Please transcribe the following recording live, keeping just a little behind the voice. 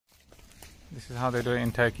This is how they do it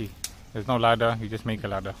in Turkey. There's no ladder, you just make a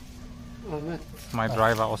ladder. My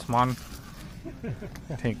driver Osman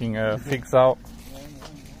taking figs out.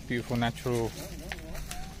 Beautiful natural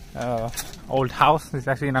old house. This is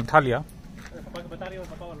actually in Antalya,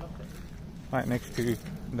 right next to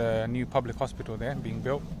the new public hospital there being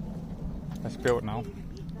built. That's built now.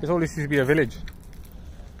 This all used to be a village.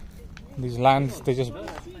 These lands, they just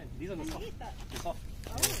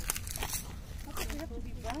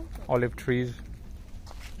olive trees.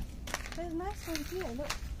 There's nice ones here, look.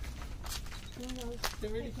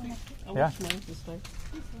 They're really clean. Yeah. This time.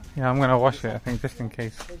 Yeah, I'm gonna wash it, I think, just in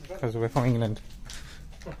case, because we're from England.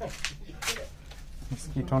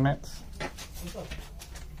 Mosquito nets.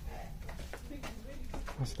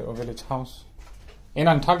 This little village house. In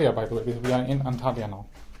Antalya, by the way, we are in Antalya now.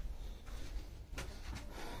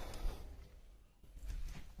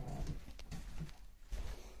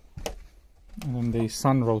 And then they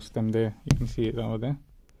sun roast them there. You can see it over there.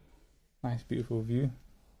 Nice, beautiful view.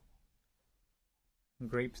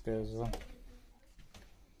 Grapes there as well.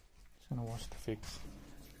 Just gonna wash the figs.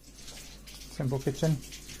 Simple kitchen.